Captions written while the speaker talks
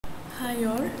Hi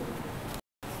all.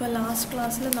 For last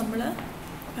class നമ്മൾ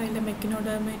അതിൻ്റെ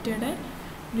മെക്കനോഡെർമേറ്റയുടെ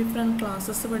different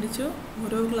classes പഠിച്ചു.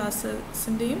 ഓരോ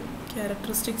ക്ലാസ്സിൻ്റെയും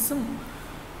ക്യാരക്ടറിസ്റ്റിക്സും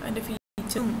അതിൻ്റെ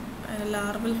ഫീച്ചറും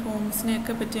ലാർവൽ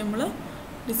ഫോംസിനെയൊക്കെ പറ്റി നമ്മൾ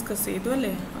ഡിസ്കസ് ചെയ്തു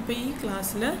അല്ലേ. അപ്പോൾ ഈ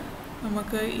ക്ലാസ്സിൽ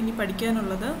നമുക്ക് ഇനി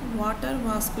പഠിക്കാനുള്ളത് വാട്ടർ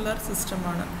വാസ്കുലർ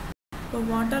സിസ്റ്റമാണ്. അപ്പോൾ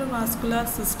water vascular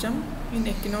system in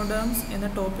echinoderms എന്ന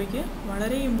ടോപ്പിക്ക്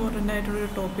വളരെ ഇമ്പോർട്ടൻ്റ്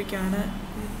ആയിട്ടുള്ളൊരു ടോപ്പിക്കാണ്.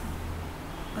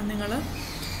 നിങ്ങൾ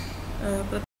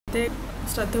പ്രത്യേക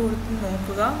ശ്രദ്ധ കൊടുത്ത്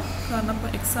നോക്കുക, കാരണം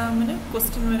എക്സാമിന്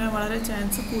ക്വസ്റ്റ്യൻ വരാൻ വളരെ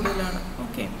ചാൻസ് കൂടുതലാണ്.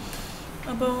 ഓക്കെ,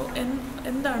 അപ്പോൾ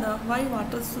എന്താണ് Y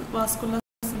water vascular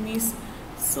system is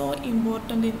so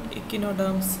important in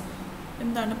echinoderms?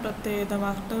 എന്താണ് പ്രത്യേകത?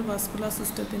 വാട്ടർ വാസ്കുലർ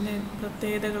സിസ്റ്റത്തിൻ്റെ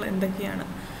പ്രത്യേകതകൾ എന്തൊക്കെയാണ്?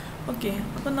 ഓക്കെ,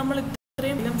 അപ്പം നമ്മൾ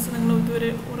ഇത്രയും ഫൈലംസ് നിങ്ങൾ ഇതുവരെ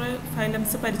കുറേ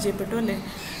ഫൈലംസ് പരിചയപ്പെട്ടു അല്ലേ.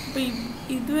 അപ്പോൾ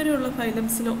ഇതുവരെയുള്ള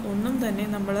ഫൈലംസിൽ ഒന്നും തന്നെ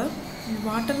നമ്മൾ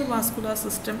വാട്ടർ വാസ്കുലർ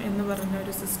സിസ്റ്റം എന്ന് പറഞ്ഞ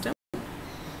ഒരു സിസ്റ്റം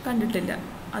കണ്ടിട്ടില്ല.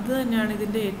 അത് തന്നെയാണ്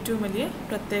ഇതിൻ്റെ ഏറ്റവും വലിയ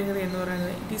പ്രത്യേകത എന്ന്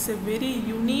പറയുന്നത്. It is A very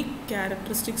unique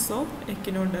characteristics of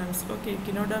echinoderms. Okay,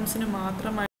 എക്കിനോഡേംസിന്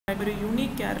മാത്രമായ ഒരു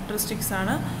യുണീക്ക് ക്യാരക്ടറിസ്റ്റിക്സ്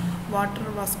ആണ് water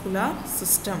vascular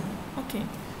system. Okay,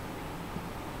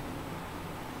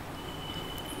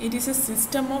 it is A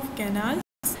system of canals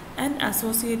and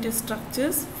associated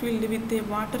structures filled with a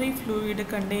watery fluid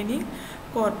containing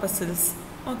corpuscles.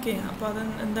 Okay, അപ്പോൾ അത്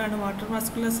എന്താണ് water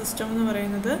vascular system എന്ന്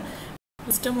പറയുന്നത്?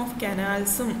 System of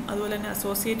കനാൽസും അതുപോലെ തന്നെ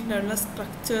അസോസിയേറ്റഡ് ആയിട്ടുള്ള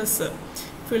structures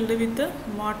filled with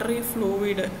watery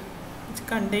fluid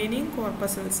containing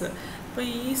corpuscles. അപ്പോൾ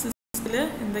ഈ സിസ്റ്റത്തിൽ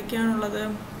എന്തൊക്കെയാണുള്ളത്?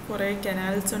 കുറേ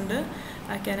കനാൽസ് ഉണ്ട്.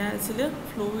 ആ കനാൽസിൽ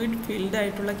ഫ്ലൂയിഡ് ഫിൽഡ്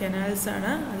ആയിട്ടുള്ള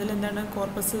കനാൽസാണ്. അതിലെന്താണ്?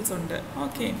 കോർപ്പസൽസ് ഉണ്ട്.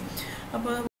 ഓക്കെ,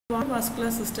 അപ്പോൾ water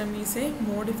vascular system is A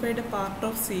modified part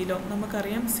of coelom.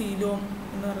 നമുക്കറിയാം സീലോം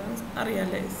എന്ന് പറയുന്നത്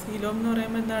അറിയാമല്ലേ. സീലോം എന്ന്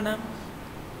പറയുമ്പോൾ എന്താണ്?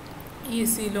 ഈ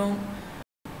സീലോം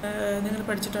നിങ്ങൾ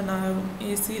പഠിച്ചിട്ടുണ്ടാകും. ഈ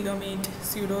സീലോമേറ്റ്,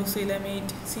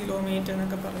 സ്യൂഡോസീലമേറ്റ്, സീലോമേറ്റ്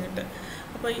എന്നൊക്കെ പറഞ്ഞിട്ട്.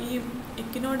 അപ്പോൾ ഈ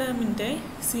എക്കിനോഡേമിൻ്റെ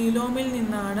സീലോമിൽ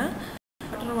നിന്നാണ്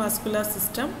വാട്ടർ വാസ്കുലർ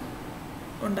സിസ്റ്റം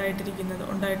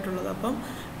ഉണ്ടായിട്ടുള്ളത്. അപ്പം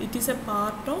it is A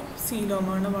part of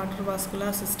സീലോമാണ് water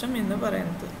vascular system എന്ന്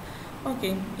പറയുന്നത്.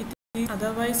 ഓക്കെ,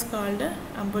 അതർവൈസ് കാൾഡ്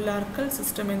അംബുലാർക്കൽ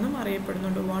സിസ്റ്റം എന്നും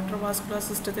അറിയപ്പെടുന്നുണ്ട്. വാട്ടർ വാസ്കുലർ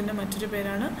സിസ്റ്റത്തിൻ്റെ മറ്റൊരു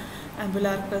പേരാണ്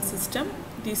അംബുലാർക്കൽ system.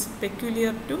 It is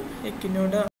peculiar to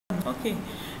എക്കിനോഡേം. Okay,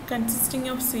 consisting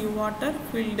of sea water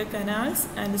filled canals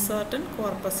and certain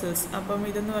corpuscles. അപ്പം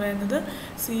ഇതെന്ന് പറയുന്നത്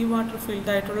സീ വാട്ടർ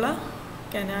ഫിൽഡ് ആയിട്ടുള്ള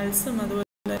കനാൽസും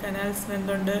അതുപോലെ കനാൽസിന്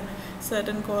എന്തുണ്ട്?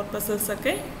 സർട്ടൻ കോർപ്പസൽസ്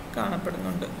ഒക്കെ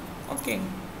കാണപ്പെടുന്നുണ്ട്. ഓക്കെ,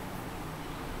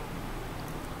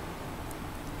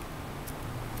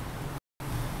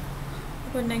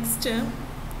 അപ്പോൾ നെക്സ്റ്റ്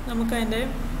നമുക്കതിൻ്റെ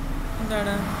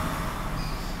എന്താണ്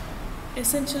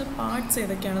എസെൻഷ്യൽ പാർട്സ്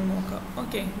ഏതൊക്കെയാണെന്ന് നോക്കാം.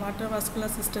 ഓക്കെ, വാട്ടർ വാസ്കുലർ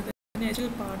സിസ്റ്റത്തിൻ്റെ എസെൻഷ്യൽ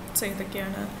പാർട്സ്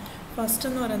ഏതൊക്കെയാണ്? ഫസ്റ്റ്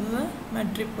എന്ന് പറയുന്നത്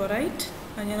മഡ്രിപ്പൊറൈറ്റ്.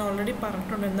 ഞാൻ ഓൾറെഡി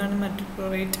പറഞ്ഞിട്ടുണ്ട് എന്താണ്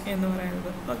മഡ്രിപ്പൊറൈറ്റ് എന്ന്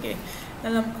പറയുന്നത്. ഓക്കെ,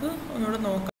 അത് നമുക്ക് ഒന്നുകൂടെ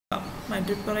നോക്കാം.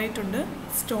 മഡ്രിപ്പൊറൈറ്റ് ഉണ്ട്,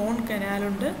 stone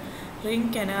കനാലുണ്ട്,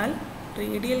 ring canal,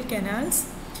 radial canals,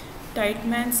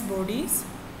 ടൈറ്റ്മാൻസ് bodies,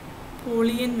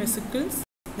 Polian vesicles,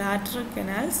 lateral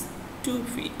canals, 2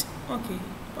 feet. Okay,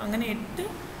 അപ്പോൾ അങ്ങനെ 8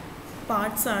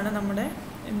 പാർട്സാണ് നമ്മുടെ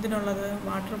എന്തിനുള്ളത്?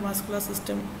 Water vascular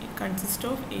system. It consist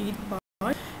of 8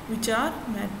 parts which are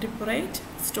മഡ്രിപ്പൊറൈറ്റ്,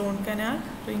 stone canal,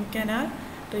 ring canal,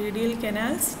 radial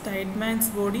canals,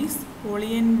 ടൈറ്റ്മാൻസ് bodies,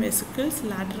 Polian vesicles,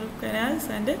 lateral canals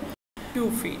and 2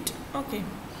 feet. Okay,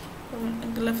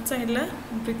 left സൈഡിൽ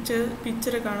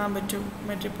picture കാണാൻ പറ്റും.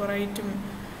 മഡ്രിപ്പൊറൈറ്റും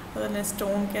അതുപോലെ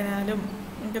stone കനാലും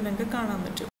ഒക്കെ നിങ്ങൾക്ക് കാണാൻ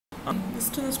പറ്റും.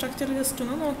 സ്ട്രക്ചർ ജസ്റ്റ്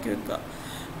ഒന്ന് നോക്കി വെക്കുക.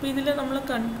 അപ്പോൾ ഇതിൽ നമ്മൾ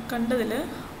കണ്ടതിൽ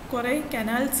കുറേ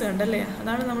കനാൽസ് ഉണ്ടല്ലേ.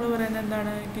 അതാണ് നമ്മൾ പറയുന്നത്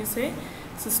എന്താണ്? It is A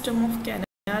system of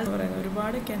canal എന്ന് പറയുന്നത്.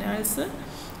 ഒരുപാട് കനാൽസ്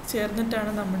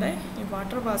ചേർന്നിട്ടാണ് നമ്മുടെ ഈ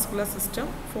വാട്ടർ വാസ്കുലർ സിസ്റ്റം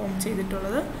ഫോം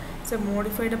ചെയ്തിട്ടുള്ളത്. It's A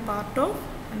modified part of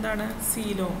എന്താണ്?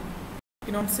 സീലോം.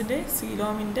 എക്കിനോഡേംസിൻ്റെ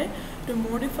സീലോമിൻ്റെ ഒരു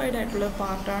മോഡിഫൈഡ് ആയിട്ടുള്ള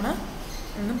പാർട്ടാണ്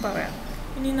എന്നും പറയാം.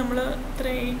 ഇനി നമ്മൾ ഇത്ര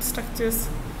 8 സ്ട്രക്ചേഴ്സ്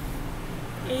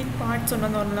 8 പാർട്സ്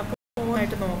ഉണ്ടെന്ന് പറഞ്ഞാൽ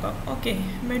ആയിട്ട് നോക്കാം. ഓക്കെ,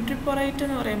 മഡ്രിപ്പൊറൈറ്റ്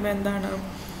എന്ന് പറയുമ്പോൾ എന്താണ്?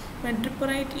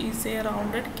 മഡ്രിപ്പൊറൈറ്റ് is A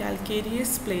rounded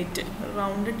calcareous plate.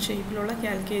 Rounded ഷേപ്പിലുള്ള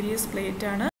കാൽക്കേരിയസ് പ്ലേറ്റ്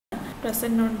ആണ്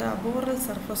present on the aboral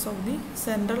surface of the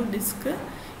central disk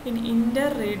in Inter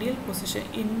radial position.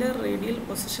 Inter radial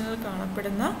പൊസിഷനിൽ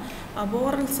കാണപ്പെടുന്ന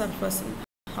അബോറൽ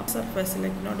സർഫസിൽ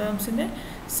എക്കിനോഡേംസിൻ്റെ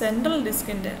സെൻട്രൽ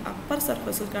ഡിസ്കിൻ്റെ അപ്പർ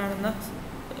സർഫസിൽ കാണുന്ന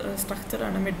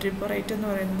സ്ട്രക്ചറാണ് മഡ്രിപ്പൊറൈറ്റ് എന്ന്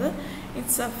പറയുന്നത്.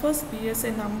 It surface bears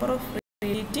A number of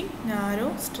rating narrow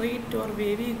straight or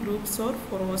വേവി ഗ്രൂപ്പ്സ് ഓർ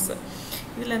ഫൊറോസ്.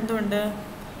 ഇതിലെന്തുണ്ട്?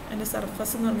 അതിൻ്റെ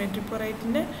സർഫസ് എന്ന് പറഞ്ഞാൽ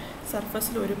മഡ്രിപ്പൊറൈറ്റിൻ്റെ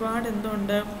സർഫസിൽ ഒരുപാട്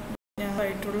എന്തുണ്ട്?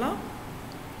 ആയിട്ടുള്ള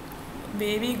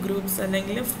വേവി ഗ്രൂപ്പ്സ്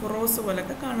അല്ലെങ്കിൽ ഫൊറോസ്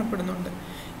പോലൊക്കെ കാണപ്പെടുന്നുണ്ട്.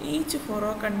 each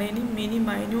furrow containing many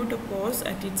minute pores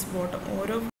at its bottom.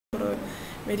 ഓരോ furrow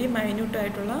very minute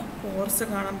ആയിട്ടുള്ള പോർസ്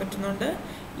കാണാൻ പറ്റുന്നുണ്ട്.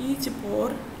 Each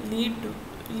pore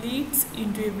leads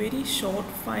into a very short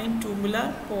fine tubular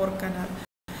pore canal.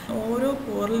 ഓരോ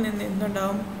പോറിൽ നിന്ന്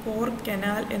എന്തുണ്ടാവും? പോർ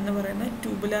കനാൽ എന്ന് പറയുന്ന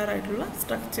ട്യൂബുലാർ ആയിട്ടുള്ള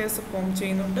സ്ട്രക്ചേഴ്സ് ഫോം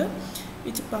ചെയ്യുന്നുണ്ട്.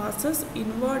 Which passes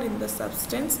inward in the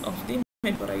substance of the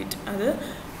മെട്രിപ്പൊറൈറ്റ്. അത്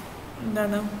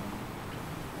എന്താണ്?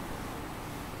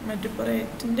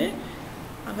 മെട്രിപ്പൊറൈറ്റിൻ്റെ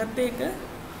അകത്തേക്ക്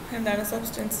എന്താണ്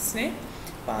സബ്സ്റ്റൻസിനെ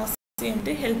പാസ്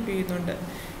ചെയ്യാനായിട്ട് ഹെൽപ്പ് ചെയ്യുന്നുണ്ട്.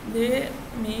 They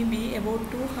may be about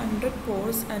 200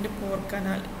 pores and pore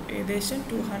canal. ഏകദേശം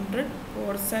 200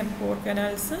 പോർസ് ആൻഡ് പോർ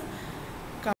കനാൽസ്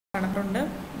കാണാറുണ്ട്.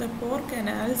 The pore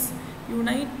canals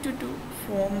unite to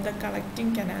form the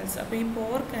collecting canals. അപ്പോൾ ഈ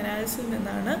പോർ കനാൽസിൽ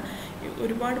നിന്നാണ്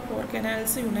ഒരുപാട് പോർ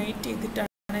കനാൽസ് യുണൈറ്റ്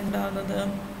ചെയ്തിട്ടാണ് ഉണ്ടാകുന്നത്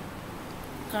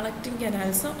കളക്റ്റിംഗ്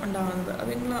കനാൽസ് ഉണ്ടാകുന്നത്.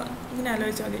 അത് നിങ്ങൾ ഇങ്ങനെ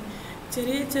ആലോചിച്ചാൽ മതി.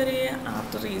 ചെറിയ ചെറിയ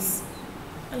ആർട്ടറീസ്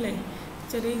അല്ലേ,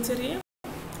 ചെറിയ ചെറിയ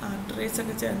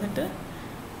ആർട്ടറീസൊക്കെ ചേർന്നിട്ട്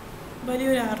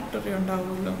വലിയൊരു ആർട്ടറി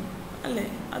ഉണ്ടാവുമല്ലോ അല്ലേ,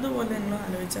 അതുപോലെ നിങ്ങൾ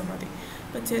ആലോചിച്ചാൽ മതി.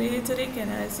 അപ്പോൾ ചെറിയ ചെറിയ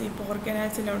കനാൽസ് ഈ പോർ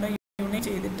കനാൽസിലവിടെ യൂണൈറ്റ്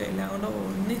ചെയ്തിട്ട് എല്ലാം കൊണ്ട്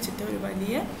ഒന്നിച്ചിട്ട് ഒരു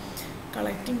വലിയ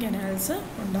കളക്റ്റിംഗ് കനാൽസ്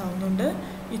ഉണ്ടാവുന്നുണ്ട്.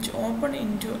 Which open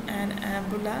in to an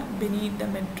ampulla beneath the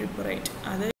മെട്രിപ്പൊറൈറ്റ്.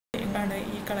 അത് എന്താണ്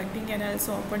ഈ കളക്റ്റിംഗ് കനാൽസ്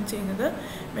ഓപ്പൺ ചെയ്യുന്നത്?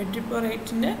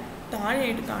 മെട്രിപ്പൊറൈറ്റിൻ്റെ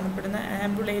താഴെയായിട്ട് കാണപ്പെടുന്ന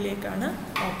ആംബുലയിലേക്കാണ്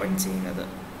ഓപ്പൺ ചെയ്യുന്നത്.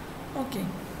 ഓക്കെ,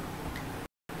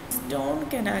 സ്റ്റോൺ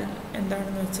കനാൽ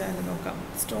എന്താണെന്ന് വെച്ചാൽ നോക്കാം.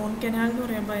 സ്റ്റോൺ കനാൽ എന്ന്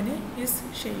പറയുമ്പോൾ അതിന് S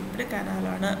shaped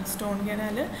കനാലാണ്. Stone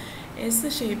canal S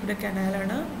shaped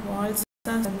കനാലാണ്. Walls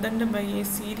strengthened by a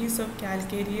series of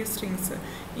calcareous rings.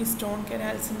 ഈ സ്റ്റോൺ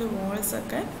കനാൽസിൻ്റെ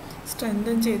വാൾസൊക്കെ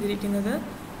സ്ട്രെങ്തൻ ചെയ്തിരിക്കുന്നത്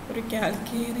ഒരു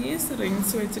കാൽക്കേരിയസ്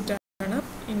റിങ്സ് വെച്ചിട്ടാണ്.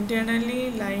 ഇൻറ്റേർണലി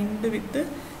ലൈൻഡ് വിത്ത്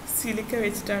സിലിക്ക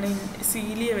വെച്ചിട്ടാണ്,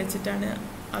 സീലിയ വെച്ചിട്ടാണ്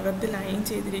അകത്ത് ലൈൻ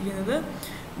ചെയ്തിരിക്കുന്നത്.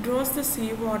 Draws the sea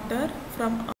water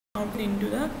from out in to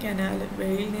the canal.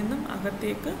 വെളിയിൽ നിന്നും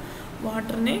അകത്തേക്ക്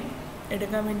വാട്ടറിനെ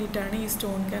എടുക്കാൻ വേണ്ടിയിട്ടാണ് ഈ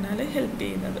സ്റ്റോൺ കനാൽ ഹെൽപ്പ്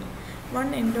ചെയ്യുന്നത്. One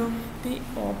end of the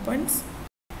opens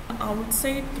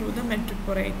outside through the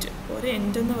മെട്രിപ്പൊറൈറ്റ്. ഒരു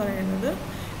എൻഡ് എന്ന് പറയുന്നത്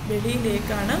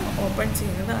വെളിയിലേക്കാണ് ഓപ്പൺ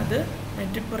ചെയ്യുന്നത്. അത്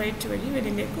മെട്രിപ്പൊറൈറ്റ് വഴി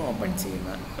വെളിയിലേക്ക് ഓപ്പൺ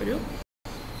ചെയ്യുന്ന ഒരു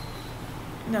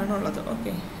ഇതാണുള്ളത്.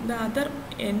 Okay, the other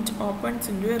end opens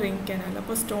in to A ring canal.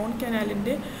 അപ്പോൾ സ്റ്റോൺ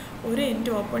കനാലിൻ്റെ ഒരു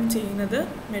എൻഡ് ഓപ്പൺ ചെയ്യുന്നത്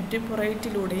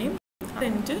മെട്രിപ്പൊറൈറ്റിലൂടെയും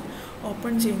എൻഡ്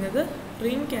ഓപ്പൺ ചെയ്യുന്നത്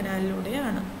ring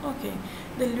കനാലിലൂടെയാണ്. Okay,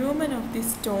 the lumen of the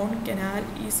stone canal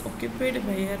is occupied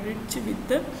by A ridge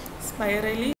with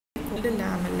spirally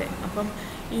ലാമല്ലേ. അപ്പം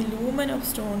ഈ lumen of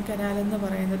stone canal എന്ന്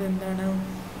പറയുന്നത് എന്താണ്?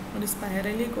 ഒരു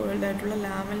സ്പൈറലി കോയിൽഡ് ആയിട്ടുള്ള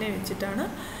ലാമലെ വെച്ചിട്ടാണ്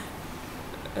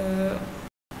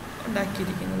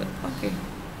ഉണ്ടാക്കിയിരിക്കുന്നത്. ഓക്കെ,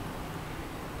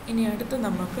 ഇനി അടുത്ത്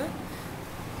നമുക്ക്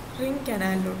റിംഗ്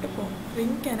കനാലിലോട്ട് പോകും.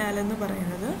 റിംഗ് കനാൽ എന്ന്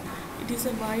പറയുന്നത് it is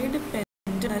A wide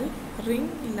പെൻഡൽ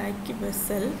ring like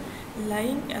vessel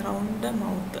lying around the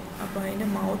mouth. അപ്പോൾ അതിൻ്റെ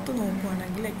മൗത്ത്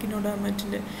നോക്കുകയാണെങ്കിൽ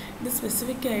എക്കിനോഡർമറ്റിൻ്റെ ഇത്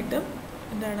സ്പെസിഫിക് ആയിട്ട്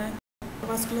എന്താണ്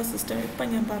വാസ്കുലർ സിസ്റ്റം ഇപ്പം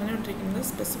ഞാൻ പറഞ്ഞുകൊണ്ടിരിക്കുന്നത്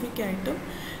സ്പെസിഫിക് ആയിട്ടും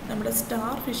നമ്മുടെ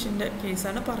സ്റ്റാർ ഫിഷിൻ്റെ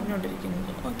കേസാണ് പറഞ്ഞുകൊണ്ടിരിക്കുന്നത്.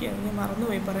 ഓക്കെ, ഞാൻ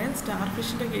മറന്നുപോയി പറയാൻ. സ്റ്റാർ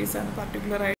ഫിഷിൻ്റെ കേസാണ്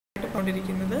പർട്ടിക്കുലറായിട്ട്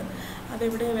പറഞ്ഞിരിക്കുന്നത്.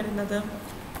 അതെവിടെയാണ് വരുന്നത്?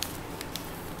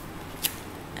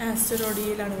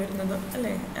 ആസ്റ്ററോഡിയയിലാണ് വരുന്നത്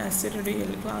അല്ലേ.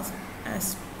 ആസ്റ്ററോഡിയൽ ക്ലാസ്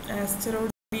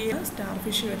ആസ്റ്ററോഡിയൽ സ്റ്റാർ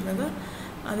ഫിഷ് വരുന്നത്.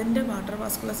 അതിൻ്റെ വാട്ടർ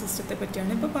വാസ്കുലർ സിസ്റ്റത്തെ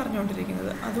പറ്റിയാണ് ഇപ്പോൾ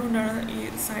പറഞ്ഞുകൊണ്ടിരിക്കുന്നത്. അതുകൊണ്ടാണ് ഈ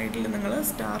സൈഡിൽ നിങ്ങൾ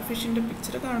സ്റ്റാർ ഫിഷിൻ്റെ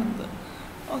പിക്ചർ കാണുന്നത്.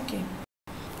 ഓക്കെ,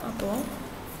 അപ്പോൾ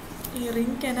ഈ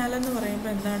റിംഗ് കനാൽ എന്ന് പറയുമ്പോൾ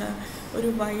എന്താണ്? ഒരു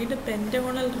wide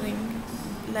pentagonal ring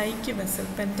like vessel.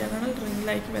 Pentagonal ring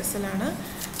like വെസലാണ്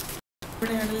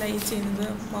ഇവിടെയാണ് ലൈ ചെയ്യുന്നത്.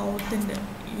 മൗത്തിൻ്റെ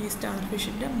ഈ സ്റ്റാർ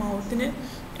ഫിഷിൻ്റെ മൗത്തിന്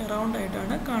എറൗണ്ട്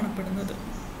ആയിട്ടാണ് കാണപ്പെടുന്നത്.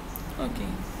 ഓക്കെ,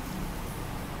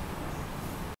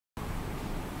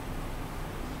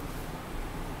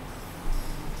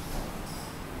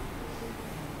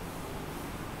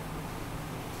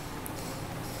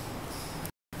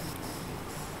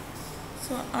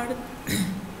 സോ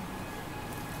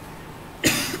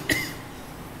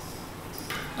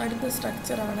അടുത്ത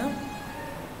സ്ട്രക്ചറാണ്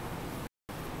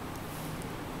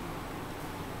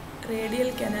റേഡിയൽ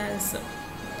കനാൽസ്.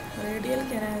 റേഡിയൽ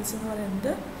കനാൽസ് എന്ന്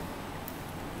പറയുന്നത്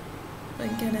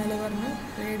റിംഗ് കനാൽ പറഞ്ഞ്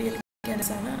റേഡിയൽ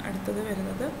കനാൽസ് ആണ് അടുത്തത്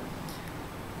വരുന്നത്.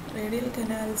 റേഡിയൽ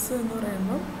കനാൽസ് എന്ന്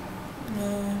പറയുമ്പം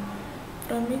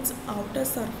from it's outer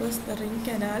surface the ring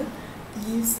canal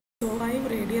gives 5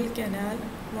 radial canal,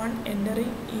 one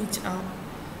entering each arm.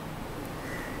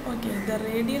 Okay, the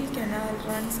radial canal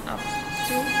runs up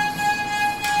to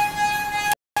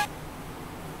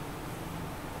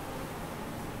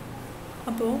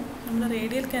അപ്പോൾ നമ്മുടെ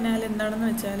റേഡിയൽ കനാൽ എന്താണെന്ന്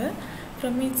വെച്ചാൽ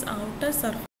from it's outer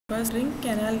surface ring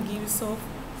canal gives of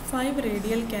 5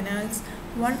 radial canals,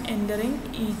 1 entering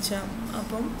each arm.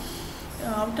 അപ്പം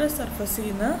outer സർഫസിൽ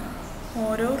നിന്ന്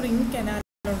ഓരോ ring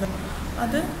കനാലുണ്ട്.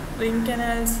 അത് ring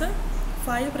canals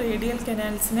 5 radial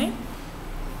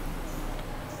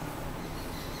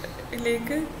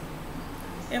കനാൽസിനെ ിലേക്ക്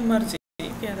emerge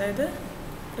ചെയ്യും. അതായത്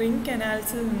റിംഗ്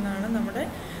കനാൽസിൽ നിന്നാണ് നമ്മുടെ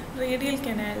റേഡിയൽ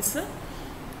കനാൽസ്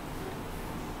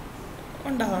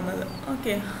ഉണ്ടാവുന്നത്.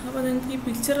 ഓക്കെ, അപ്പോൾ നിങ്ങൾക്ക് ഈ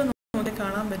പിക്ചർ നോക്കി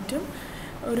കാണാൻ പറ്റും.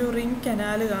 ഒരു റിംഗ്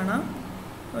കനാൽ കാണാം,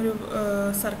 ഒരു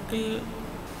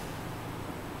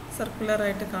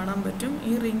സർക്കുലറായിട്ട് കാണാൻ പറ്റും.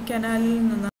 ഈ റിംഗ് കനാലിൽ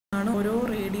നിന്നാണ് ഓരോ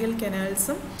റേഡിയൽ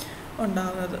കനാൽസും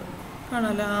ഉണ്ടാകുന്നത്.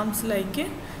 കാണാമല്ലോ, ആംസ് ലൈക്ക്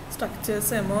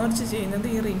സ്ട്രക്ചേഴ്സ് എമർജ് ചെയ്യുന്നത്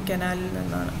ഈ റിംഗ് കനാലിൽ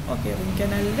നിന്നാണ്. ഓക്കെ, റിംഗ്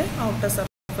കനാലിൻ്റെ ഔട്ടർ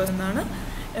സർഫസിൽ നിന്നാണ്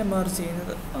എമർജ്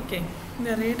ചെയ്യുന്നത്. Okay, the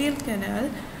radial canal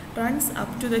runs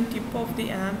up to the tip of the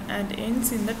arm and ends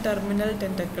in the terminal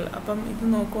tentacle. അപ്പം ഇത്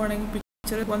നോക്കുവാണെങ്കിൽ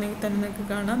പിക്ചർ പോകണമെങ്കിൽ തന്നെ നിങ്ങൾക്ക്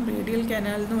കാണാം, റേഡിയൽ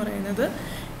കനാൽ എന്ന് പറയുന്നത്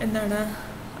എന്താണ്,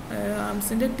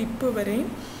 ആംസിൻ്റെ ടിപ്പ് വരെയും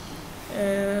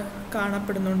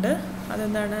കാണപ്പെടുന്നുണ്ട്.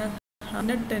 അതെന്താണ്,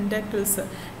 അതിൻ്റെ ടെൻറ്റാക്കിൾസ്,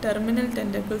 ടെർമിനൽ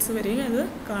ടെൻറ്റാക്കിൾസ് വരെയും അത്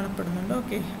കാണപ്പെടുന്നുണ്ട്.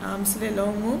 Okay, ആംസിൽ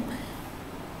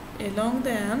along the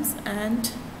arms and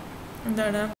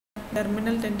എന്താണ്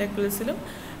ടെർമിനൽ ടെൻറ്റാക്കിൾസിലും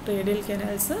റേഡിയൽ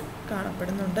കനാൽസ്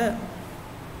കാണപ്പെടുന്നുണ്ട്.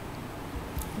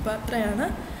 അപ്പോൾ അത്രയാണ്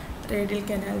റേഡിയൽ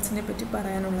കനാൽസിനെ പറ്റി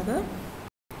പറയാനുള്ളത്.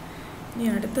 ഇനി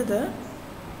അടുത്തത്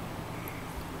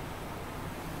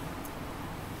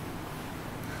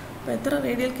അപ്പോൾ എത്ര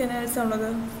റേഡിയൽ കനാൽസ് ആണുള്ളത്?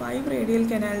 5 റേഡിയൽ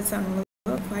കനാൽസ് ആണുള്ളത്.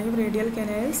 5 radial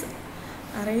canals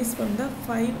arise from the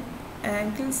 5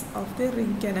 angles of the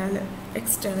ring canal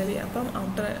externally. അപ്പം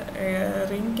ഔട്ടർ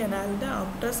റിംഗ് കനാലിൻ്റെ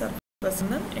ഔട്ടർ സർഫസിൽ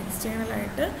നിന്ന്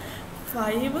എക്സ്റ്റേണലായിട്ട്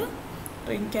 5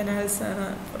 റിംഗ് കനാൽസാണ്,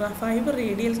 5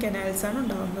 റേഡിയൽ കനാൽസാണ്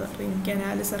ഉണ്ടാകുന്നത്. റിംഗ്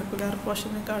കനാൽ സർക്കുലർ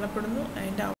പോർഷനിൽ കാണപ്പെടുന്നു.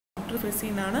 അതിൻ്റെ ഔട്ടർ ഫേസിൽ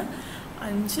നിന്നാണ്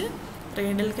 5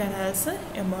 റേഡിയൽ കനാൽസ്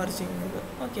എമർജ് ചെയ്യുന്നത്.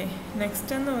 ഓക്കെ,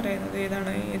 നെക്സ്റ്റ് എന്ന് പറയുന്നത്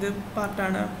ഏതാണ്, ഏത്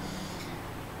പാർട്ടാണ്?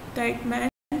 ടൈറ്റ്മാൻ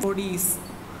ബോഡീസ്,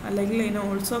 അല്ലെങ്കിൽ ഇതിനെ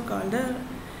ഓൾസോ കാൾഡ്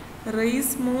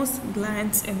റെയ്സ്മോസ്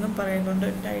ഗ്ലാൻഡ്സ് എന്നും പറയുന്നുണ്ട്.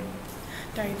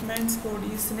 ടൈറ്റ്മാൻസ്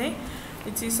ബോഡീസിനെ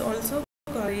വിച്ച് ഈസ് ഓൾസോ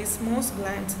റെയ്സ്മോസ്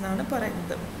ഗ്ലാൻഡ്സ് എന്നാണ്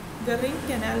പറയുന്നത്. The ring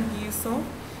canal gives off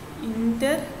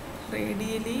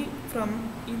interradially from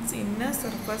its inner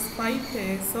surface 5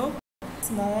 pairs of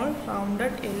small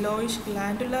rounded yellowish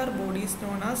glandular bodies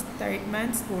known as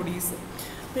Tiedemanns bodies.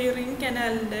 അപ്പോൾ ഈ റിംഗ്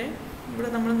കനാലിൻ്റെ ഇവിടെ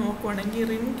നമ്മൾ നോക്കുവാണെങ്കിൽ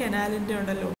റിംഗ് കനാലിൻ്റെ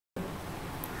ഉണ്ടല്ലോ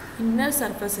ഇന്നർ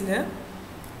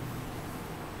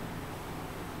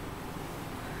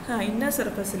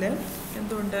സർഫസിൽ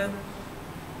എന്തുകൊണ്ട്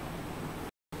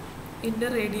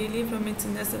interradially from its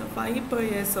inner surface 5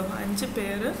 pairs of 5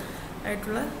 pair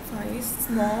ആയിട്ടുള്ള 5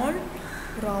 small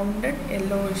rounded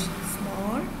yellowish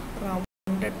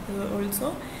also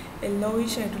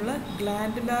yellowish ആയിട്ടുള്ള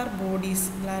glandular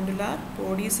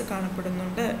bodies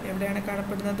കാണപ്പെടുന്നുണ്ട്. എവിടെയാണ്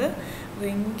കാണപ്പെടുന്നത്?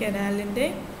 റിംഗ് കനാലിൻ്റെ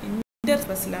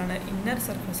ഇന്നർ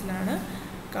സർഫസിലാണ്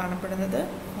കാണപ്പെടുന്നത്.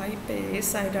 5 pairs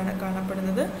ആയിട്ടാണ്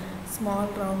കാണപ്പെടുന്നത്. Small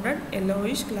rounded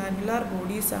yellowish glandular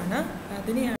bodies ആണ്.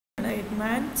 അതിനെയാണ്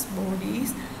ടൈറ്റ്മാൻസ്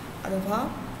ബോഡീസ് അഥവാ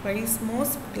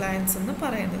റെയ്സ്മോസ് ഗ്ലാൻഡ്സ് എന്ന്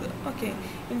പറയുന്നത്. ഓക്കെ,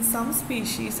 ഇൻ സം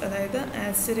സ്പീഷീസ്, അതായത്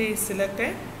ആസ്റ്ററേസിലൊക്കെ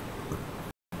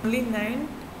only 9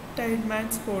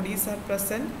 Tiedemanns bodies are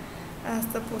present as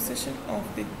the position of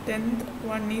the 10th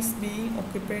one is being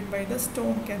occupied by the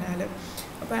stone canal.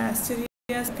 അപ്പോൾ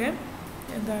ആസ്റ്ററിയാസൊക്കെ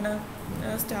എന്താണ്,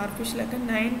 സ്റ്റാർ ഫിഷിലൊക്കെ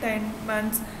 9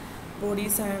 Tiedemanns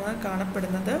ബോഡീസ് ആണ്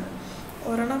കാണപ്പെടുന്നത്.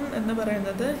 ഒരെണ്ണം എന്ന്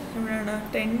പറയുന്നത് എവിടെയാണ്,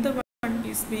 10th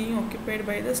is being occupied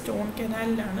by the stone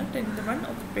canal-ലാണ് 10th one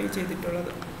occupy ചെയ്തിട്ടുള്ളത്.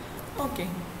 Okay,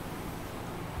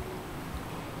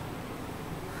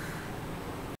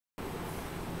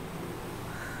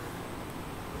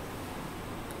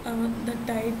 the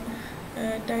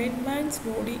Tiedemanns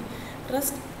body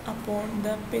rest upon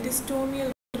the peristomial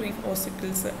ring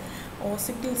ossicles.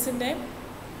 ഓസിക്കിൾസിൻ്റെ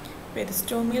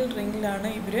peristomial റിങ്ങിലാണ്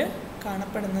ഇവർ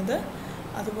കാണപ്പെടുന്നത്.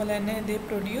 അതുപോലെ തന്നെ ദേ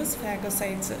പ്രൊഡ്യൂസ്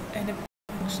ഫാഗോസൈറ്റ്സ്. അതിൻ്റെ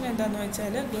ഫങ്ഷൻ എന്താണെന്ന്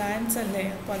വെച്ചാൽ ഗ്ലാൻഡ്സ് അല്ലേ,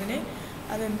 അപ്പോൾ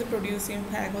അതെന്ത് പ്രൊഡ്യൂസ് ചെയ്യും?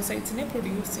 ഫാഗോസൈറ്റ്സിനെ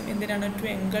പ്രൊഡ്യൂസ് ചെയ്യും. എന്തിനാണ്? ടു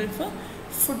എൻഗൾഫ്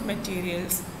ഫുഡ്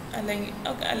മെറ്റീരിയൽസ്,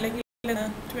 അല്ലെങ്കിൽ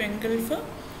ടു എൻഗൾഫ്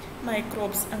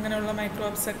മൈക്രോബ്സ്. അങ്ങനെയുള്ള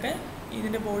മൈക്രോബ്സൊക്കെ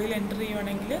ഇതിൻ്റെ ബോഡിയിൽ എൻ്റർ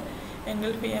ചെയ്യുവാണെങ്കിൽ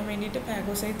എൻഗൾഫ് ചെയ്യാൻ വേണ്ടിയിട്ട്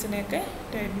ഫാഗോസൈറ്റ്സിനെയൊക്കെ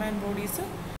ടൈറ്റ്മാൻ ബോഡീസ്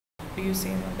പ്രൊഡ്യൂസ്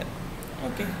ചെയ്യുന്നുണ്ട്.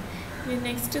 ഓക്കെ, ഇനി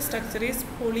next structure is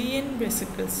പൊളിയൻ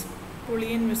vesicles.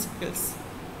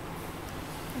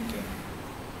 Okay,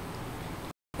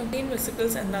 പൊളിയൻ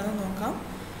vesicles എന്താണെന്ന് നോക്കാം.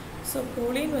 സോ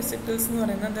പൊളിയൻ വെസിക്കിൾസ് എന്ന്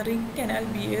പറയുന്നത് the ring canal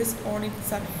bears on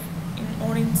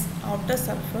its outer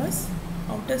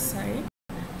side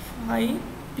 5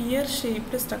 peer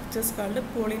shaped structures called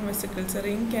പൊളിയൻ vesicles.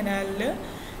 Ring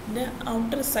കനാലിൻ്റെ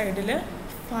outer സൈഡിൽ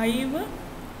 5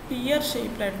 പിയർ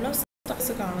ഷേപ്ഡ് ആയിട്ടുള്ള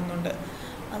സ്ട്രക്ചേഴ്സ് കാണുന്നുണ്ട്.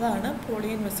 അതാണ്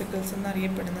പോളിയൻ വെസിക്കിൾസ്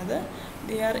എന്നറിയപ്പെടുന്നത്.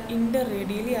 They are inter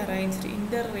radially arranged,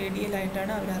 inter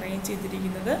റേഡിയലായിട്ടാണ് our arrange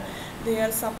ചെയ്തിരിക്കുന്നത്. They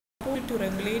are support to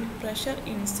regulate pressure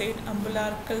inside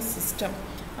അംബുലാർക്കൽ system.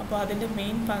 അപ്പോൾ അതിൻ്റെ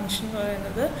main function എന്ന്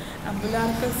പറയുന്നത്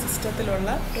അംബുലാർക്കൽ സിസ്റ്റത്തിലുള്ള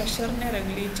പ്രഷറിനെ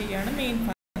റെഗുലേറ്റ് ചെയ്യുകയാണ് main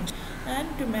function.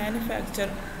 And to manufacture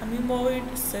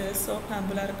amoeboid cells of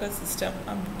അംബുലാർക്കൽ system.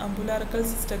 അംബുലാർക്കൽ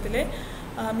സിസ്റ്റത്തിലെ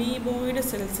അമീബോയിഡ്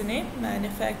സെൽസിനെ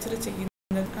മാനുഫാക്ചർ ചെയ്യുന്നത്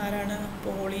ആരാണ്?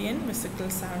 പോളിയൻ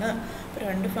വെസിക്കിൾസ് ആണ്. അപ്പോൾ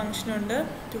രണ്ട് ഫങ്ഷനുണ്ട്: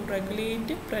 to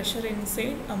regulate pressure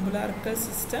inside അംബുലാർക്കൽ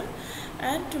system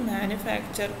and to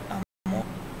manufacture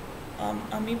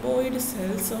amoeboid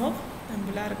cells of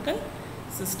അംബുലാർക്കൽ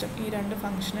system. ഈ രണ്ട്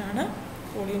ഫങ്ഷനാണ്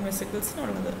Polian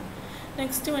വെസിക്കിൾസിനുള്ളത്.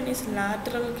 Next one is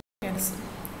lateral canals.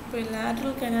 അപ്പോൾ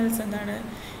lateral canals എന്താണ്?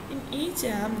 In each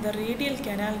am the radial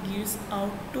canal gives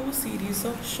out 2 series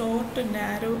of short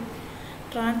narrow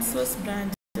transverse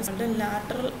branches.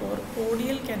 Lateral or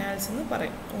പോഡിയൽ canals എന്ന്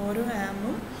പറയും. ഓരോ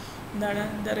ആമും എന്താണ്?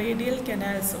 The radial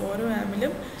canals. ഓരോ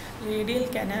ആമിലും radial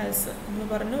canals എന്ന്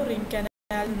പറഞ്ഞു. റിംഗ്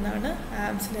കനാൽ നിന്നാണ്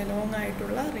ആംസിൽ അലോങ്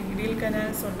ആയിട്ടുള്ള റേഡിയൽ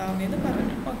കനാൽസ് ഉണ്ടാവുന്നതെന്ന്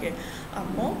പറഞ്ഞു. ഓക്കെ,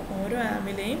 അപ്പോൾ ഓരോ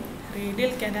ആമിലെയും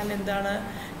റേഡിയൽ കനാൽ എന്താണ്?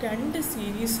 2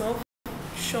 series of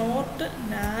short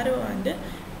narrow and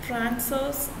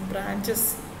transverse branches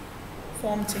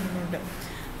form ചെയ്യുന്നുണ്ട്.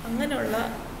 അങ്ങനെയുള്ള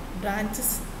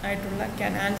ബ്രാഞ്ചസ് ആയിട്ടുള്ള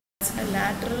കനാൽസ്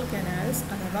ലാറ്ററൽ കനാൽസ്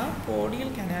അഥവാ പോഡിയൽ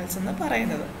കനാൽസ് എന്ന്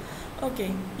പറയുന്നത്. Okay,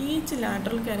 each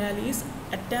lateral canal is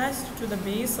attached to the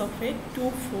base of A 2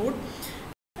 foot.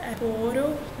 അപ്പോൾ ഓരോ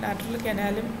ലാറ്ററൽ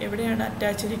കനാലും എവിടെയാണ്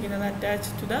അറ്റാച്ച് ചെയ്തിരിക്കുന്നത്? Attach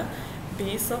to the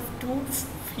base of 2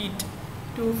 feet.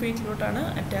 2 feetലോട്ടാണ്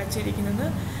attach ചെയ്തിരിക്കുന്നത്.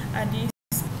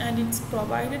 And it's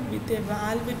provided with a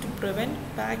valve to prevent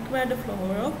backward flow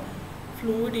of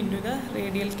fluid in to the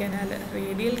radial canal.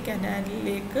 Radial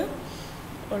കനാലിലേക്ക്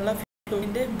ഉള്ള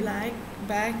ഫ്ലൂയിഡിൻ്റെ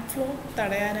back flow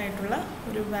തടയാനായിട്ടുള്ള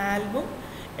ഒരു വാൽവും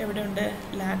എവിടെയുണ്ട്?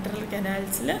 Lateral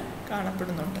കനാൽസിൽ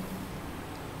കാണപ്പെടുന്നുണ്ട്.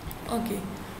 Okay,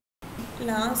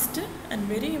 last and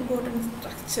very important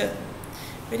structure,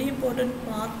 very important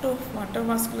part of water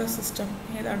vascular system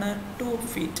ഏതാണ്? 2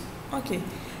 feet. Okay,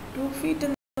 2 feet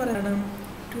എന്ന് പറയുന്നത്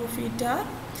 2 feet are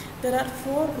there are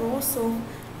 4 rows of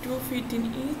 2 feet in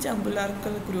each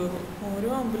umbilical groove. ഓരോ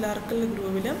അംബുലാർക്കൽ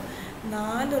ഗ്രൂവിലും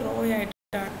 4 raw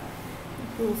ആയിട്ടാണ്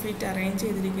 2 feet arrange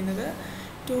ചെയ്തിരിക്കുന്നത്.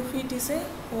 2 feet is a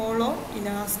hollow,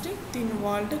 elastic,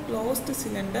 thin-walled, closed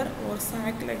cylinder or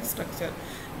sac-like structure.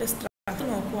 The structure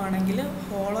നോക്കുവാണെങ്കിൽ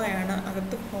hollow ആണ്,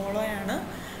 അകത്ത് hollow ആണ്,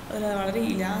 അത് വളരെ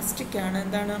ഇലാസ്റ്റിക് ആണ്.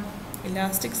 എന്താണ്?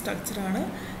 ഇലാസ്റ്റിക് സ്ട്രക്ചറാണ്,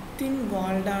 തിൻ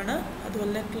വാൾഡ് ആണ്,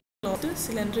 അതുപോലെ ക്ലോസ്ഡ്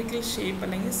സിലിണ്ടറിക്കൽ ഷേപ്പ്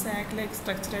അല്ലെങ്കിൽ സാക്ക് ലൈക്ക്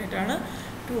സ്ട്രക്ചറായിട്ടാണ്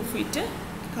 2 feet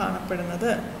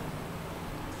കാണപ്പെടുന്നത്.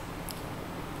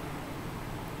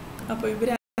 അപ്പോൾ ഇവർ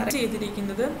അറേഞ്ച്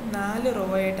ചെയ്തിരിക്കുന്നത് 4 റോ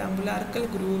ആയിട്ട്, അംബുലാർക്കൽ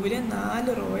ഗ്രൂവിൽ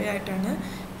 4 റോ ആയിട്ടാണ്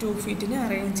 2 feet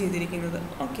അറേഞ്ച് ചെയ്തിരിക്കുന്നത്.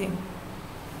 Okay,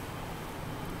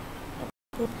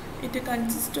 it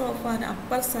consist of an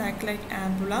upper sac like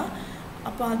ampulla.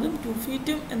 അപ്പോൾ അതും 2 feet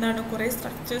എന്താണ്? കുറേ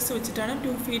സ്ട്രക്ചേഴ്സ് വെച്ചിട്ടാണ്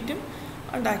 2 feet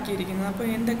ഉണ്ടാക്കിയിരിക്കുന്നത്. അപ്പോൾ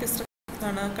എന്തൊക്കെ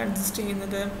സ്ട്രക്ചറാണ് കൺസിസ്റ്റ്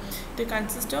ചെയ്യുന്നത്? It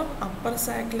consist of upper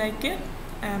sac like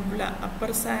ampulla.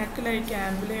 Upper sac like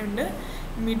ആംബുലയുണ്ട്.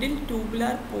 Middle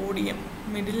tubular podium,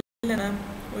 മിഡിലാണ്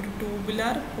ഒരു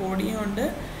ട്യൂബുലാർ പോഡിയം ഉണ്ട്.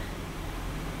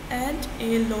 And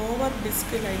A lower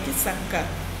disk like sucker,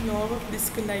 lower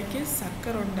disk like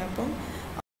sucker ഉണ്ട്. അപ്പം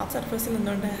സർഫസിൽ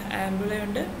എന്തുണ്ട്?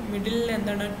 ആംബുലയുണ്ട്. മിഡിലിൽ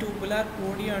എന്താണ്? ട്യൂബുലാർ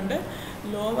പോഡിയം ഉണ്ട്.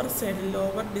 ലോവർ സൈഡിൽ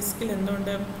ലോവർ ഡിസ്കിൽ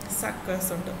എന്തുണ്ട്? സക്കേഴ്സ്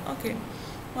ഉണ്ട്. Okay,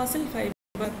 muscle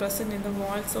fibre present in the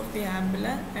walls of the ampulla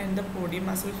and the podium.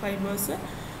 Muscle fibres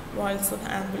walls of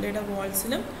ആംബുലയുടെ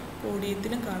വാൾസിലും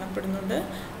പോഡിയത്തിലും കാണപ്പെടുന്നുണ്ട്.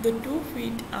 The 2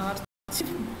 feet R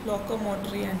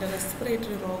locomotory and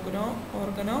respiratory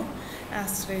organ of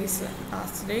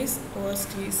asteroids or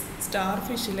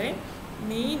starfishile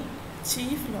main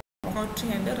chief locomotory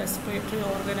and respiratory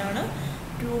organ ആണ്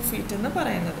 2 feet എന്ന്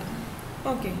പറയുന്നത്.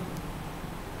 Okay,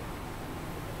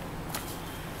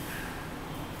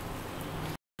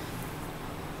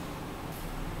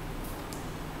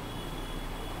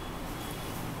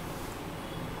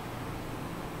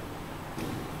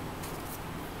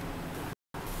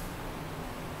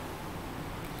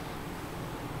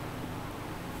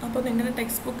 അപ്പോൾ നിങ്ങളുടെ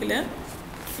text ബുക്കിൽ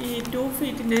ഈ 2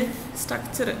 feet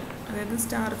structure, അതായത്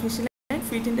star ഫിഷിലെ 2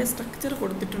 feet structure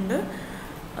കൊടുത്തിട്ടുണ്ട്.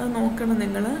 അത് നോക്കണം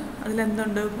നിങ്ങൾ.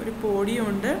 അതിലെന്തുണ്ട്? ഒരു പോഡിയം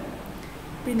ഉണ്ട്,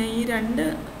 പിന്നെ ഈ 2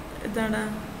 ഇതാണ്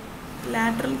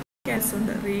ലാറ്ററൽ കനാൽസ്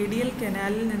ഉണ്ട്. റേഡിയൽ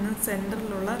കനാലിൽ നിന്ന്,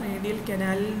 സെൻറ്ററിലുള്ള റേഡിയൽ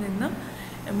കനാലിൽ നിന്ന്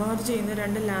എമർജ് ചെയ്യുന്ന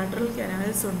 2 ലാറ്ററൽ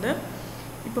കനാൽസ് ഉണ്ട്.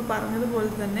 ഇപ്പോൾ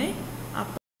പറഞ്ഞതുപോലെ തന്നെ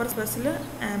അപ്പർ സർഫസിൽ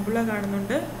ആംബുല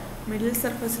കാണുന്നുണ്ട്, മിഡിൽ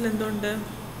സർഫസിൽ എന്തുണ്ട്?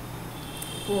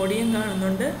 പോഡിയം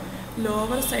കാണുന്നുണ്ട്.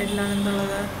 ലോവർ സൈഡിലാണ്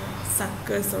എന്തുള്ളത്?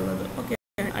 സക്കേഴ്സ് ഉള്ളത്. ഓക്കെ,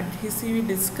 അഡ്ഹീസീവ്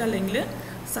ഡിസ്ക് അല്ലെങ്കിൽ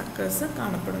സക്കേഴ്സ്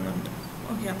കാണപ്പെടുന്നുണ്ട്.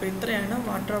 ഓക്കെ, അപ്പോൾ ഇത്രയാണ്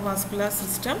water vascular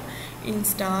system in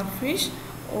star fish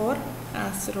or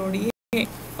ആസ്ട്രോഡിയ.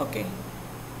 Okay.